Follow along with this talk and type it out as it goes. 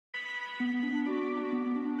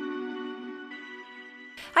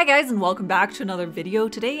Hi guys, and welcome back to another video.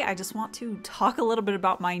 Today I just want to talk a little bit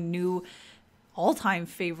about my new all-time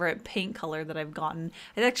favorite paint color that I've gotten.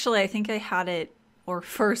 I think I had it, or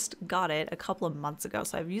first got it, a couple of months ago,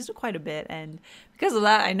 so I've used it quite a bit, and because of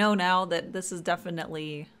that I know now that this is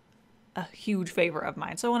definitely a huge favorite of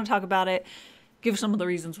mine. So I want to talk about it, give some of the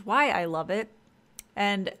reasons why I love it,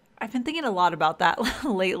 and I've been thinking a lot about that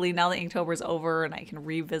lately now that Inktober's over and I can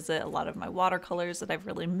revisit a lot of my watercolors that I've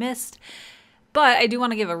really missed. But I do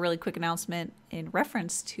want to give a really quick announcement in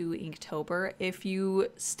reference to Inktober. If you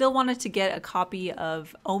still wanted to get a copy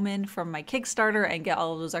of Omen from my Kickstarter and get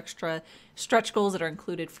all of those extra stretch goals that are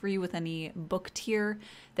included free with any book tier,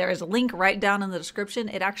 there is a link right down in the description.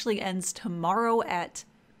 It actually ends tomorrow at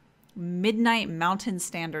midnight Mountain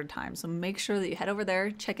Standard Time. So make sure that you head over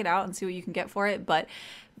there, check it out, and see what you can get for it. But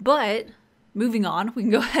moving on, we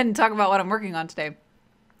can go ahead and talk about what I'm working on today.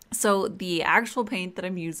 So the actual paint that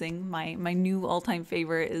I'm using, my new all-time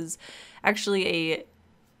favorite, is actually a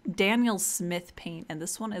Daniel Smith paint, and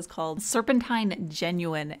this one is called Serpentine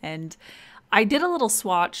Genuine. And I did a little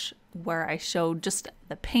swatch where I showed just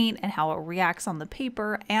the paint and how it reacts on the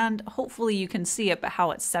paper, and hopefully you can see it, but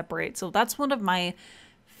how it separates. So that's one of my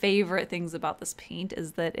favorite things about this paint,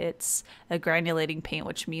 is that it's a granulating paint,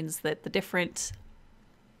 which means that the different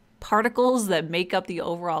particles that make up the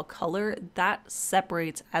overall color, that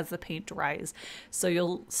separates as the paint dries. So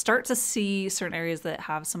you'll start to see certain areas that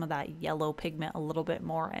have some of that yellow pigment a little bit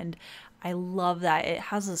more, and I love that. It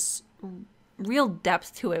has this real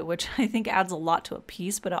depth to it, which I think adds a lot to a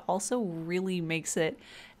piece, but it also really makes it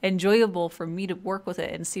enjoyable for me to work with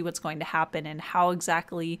it and see what's going to happen and how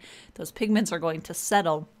exactly those pigments are going to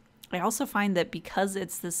settle. I also find that because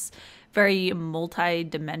it's this very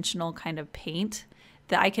multi-dimensional kind of paint,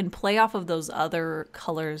 that I can play off of those other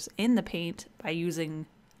colors in the paint by using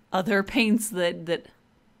other paints that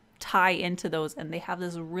tie into those, and they have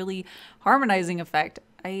this really harmonizing effect.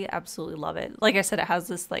 I absolutely love it. Like I said, it has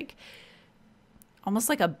this like almost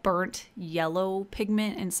like a burnt yellow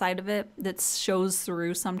pigment inside of it that shows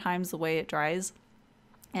through sometimes the way it dries,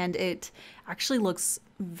 and it actually looks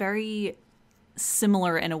very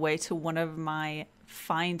similar in a way to one of my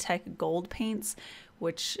Cintiq gold paints,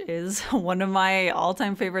 which is one of my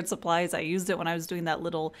all-time favorite supplies. I used it when I was doing that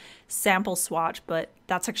little sample swatch, but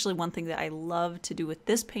that's actually one thing that I love to do with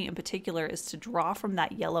this paint in particular, is to draw from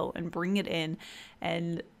that yellow and bring it in,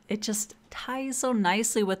 and it just ties so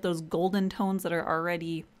nicely with those golden tones that are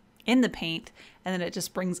already in the paint, and then it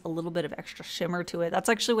just brings a little bit of extra shimmer to it. That's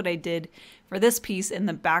actually what I did for this piece. In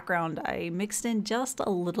the background, I mixed in just a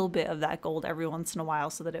little bit of that gold every once in a while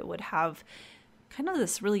so that it would have kind of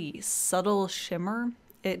this really subtle shimmer.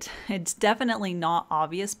 It's definitely not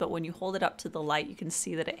obvious, but when you hold it up to the light, you can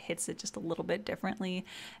see that it hits it just a little bit differently.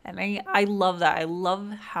 And I love that. I love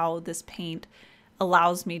how this paint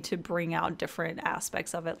allows me to bring out different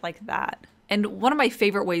aspects of it like that. And one of my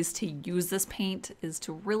favorite ways to use this paint is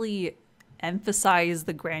to really emphasize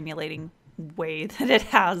the granulating way that it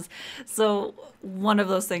has. So one of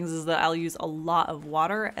those things is that I'll use a lot of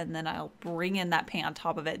water, and then I'll bring in that paint on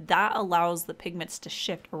top of it. That allows the pigments to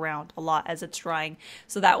shift around a lot as it's drying.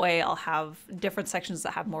 So that way I'll have different sections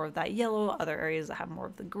that have more of that yellow, other areas that have more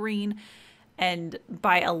of the green. And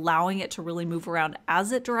by allowing it to really move around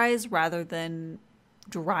as it dries, rather than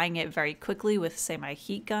drying it very quickly with, say, my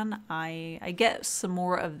heat gun, I get some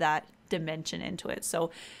more of that dimension into it. So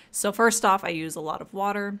first off, I use a lot of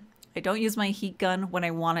water. I don't use my heat gun when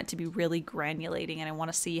I want it to be really granulating and I want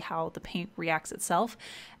to see how the paint reacts itself.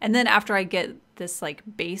 And then after I get this like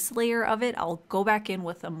base layer of it, I'll go back in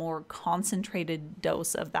with a more concentrated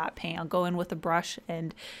dose of that paint. I'll go in with a brush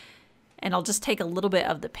and I'll just take a little bit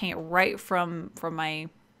of the paint right from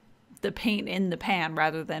the paint in the pan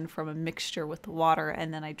rather than from a mixture with the water,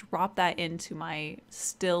 and then I drop that into my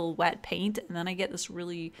still wet paint, and then I get this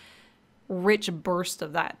really rich burst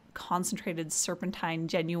of that concentrated Serpentine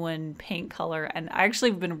Genuine paint color. And I actually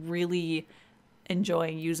have been really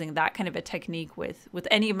enjoying using that kind of a technique with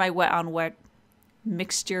any of my wet on wet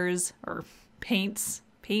mixtures or paint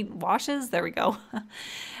washes. There we go.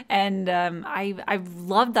 And I've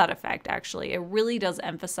loved that effect. Actually, it really does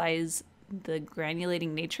emphasize the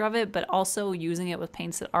granulating nature of it, but also using it with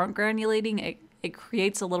paints that aren't granulating, it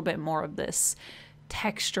creates a little bit more of this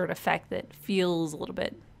textured effect that feels a little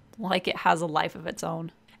bit like it has a life of its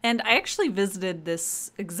own. And I actually visited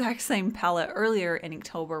this exact same palette earlier in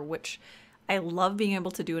October, which I love being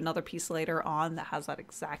able to do another piece later on that has that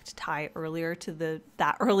exact tie earlier to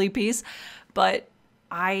that early piece. But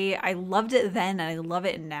I loved it then, and I love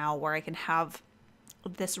it now, where I can have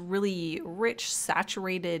this really rich,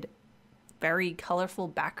 saturated very colorful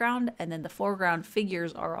background, and then the foreground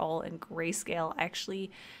figures are all in grayscale.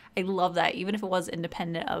 Actually, I love that, even if it was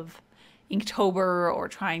independent of Inktober or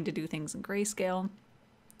trying to do things in grayscale.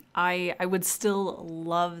 I would still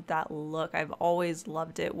love that look. I've always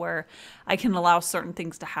loved it where I can allow certain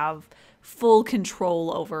things to have full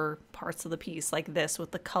control over parts of the piece, like this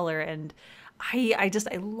with the color. And I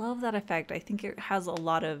love that effect. I think it has a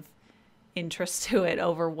lot of interest to it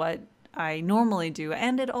over what I normally do.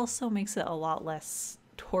 And it also makes it a lot less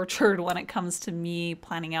tortured when it comes to me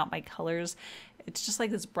planning out my colors. It's just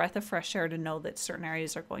like this breath of fresh air to know that certain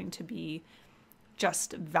areas are going to be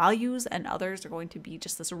just values and others are going to be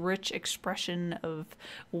just this rich expression of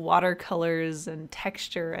watercolors and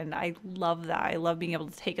texture. And I love that. I love being able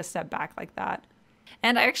to take a step back like that.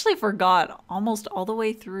 And I actually forgot almost all the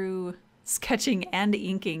way through sketching and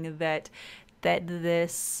inking that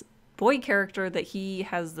this boy character, that he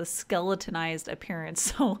has the skeletonized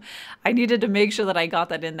appearance. So I needed to make sure that I got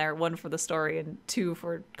that in there, one for the story and two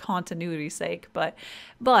for continuity's sake. But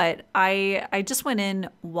I just went in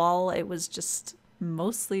while it was just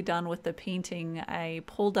mostly done with the painting. I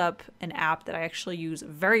pulled up an app that I actually use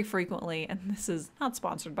very frequently, and this is not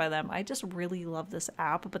sponsored by them. I just really love this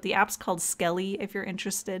app, but the app's called Skelly if you're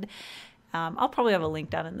interested. I'll probably have a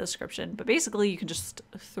link down in the description, but basically you can just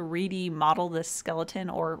 3D model this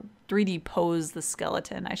skeleton, or 3D pose the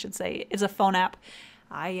skeleton, I should say. It's a phone app.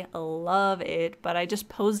 I love it, but I just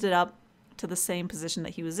posed it up to the same position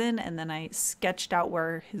that he was in, and then I sketched out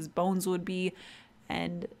where his bones would be,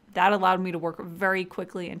 and that allowed me to work very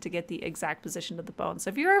quickly and to get the exact position of the bone. So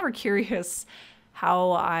if you're ever curious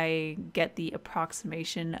how I get the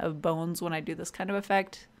approximation of bones when I do this kind of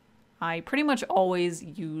effect, I pretty much always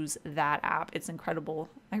use that app. It's incredible.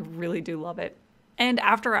 I really do love it. And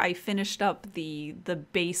after I finished up the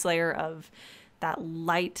base layer of that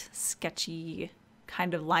light, sketchy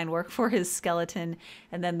kind of line work for his skeleton,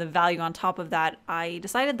 and then the value on top of that, I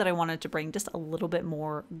decided that I wanted to bring just a little bit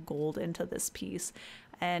more gold into this piece.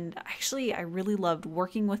 And actually, I really loved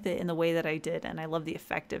working with it in the way that I did, and I love the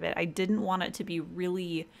effect of it. I didn't want it to be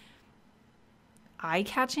really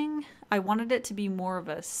eye-catching. I wanted it to be more of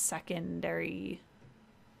a secondary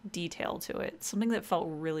detail to it, something that felt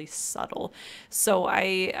really subtle. So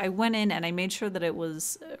I went in and I made sure that it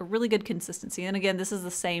was a really good consistency. And again, this is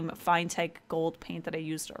the same Cintiq gold paint that I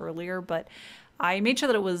used earlier, but I made sure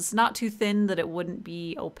that it was not too thin, that it wouldn't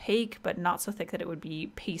be opaque, but not so thick that it would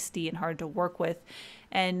be pasty and hard to work with.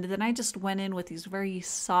 And then I just went in with these very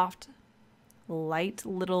soft, light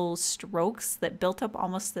little strokes that built up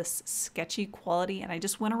almost this sketchy quality, and I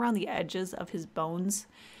just went around the edges of his bones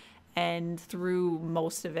and through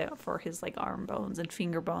most of it for his like arm bones and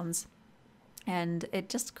finger bones, and it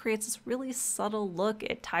just creates this really subtle look.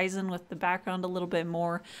 It ties in with the background a little bit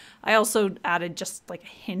more. I also added just like a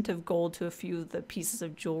hint of gold to a few of the pieces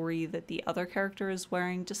of jewelry that the other character is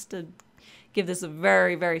wearing, just to give this a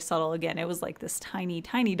very, very subtle, again, it was like this tiny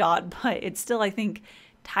dot, but it still, I think,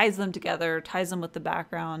 ties them together, ties them with the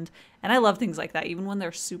background. And I love things like that. Even when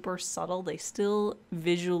they're super subtle, they still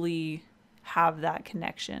visually have that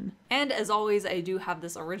connection. And as always, I do have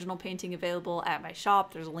this original painting available at my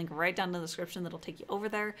shop. There's a link right down in the description that'll take you over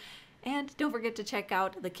there. And don't forget to check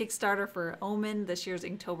out the Kickstarter for Omen, this year's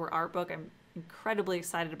Inktober art book. I'm incredibly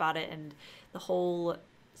excited about it, and the whole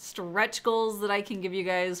stretch goals that I can give you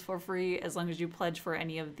guys for free as long as you pledge for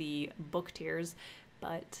any of the book tiers.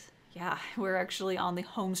 But yeah, we're actually on the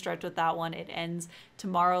home stretch with that one. It ends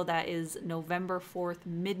tomorrow. That is November 4th,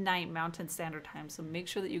 midnight Mountain Standard Time. So make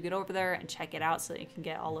sure that you get over there and check it out so that you can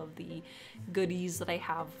get all of the goodies that I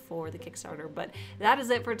have for the Kickstarter. But that is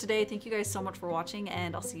it for today. Thank you guys so much for watching,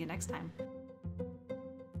 and I'll see you next time.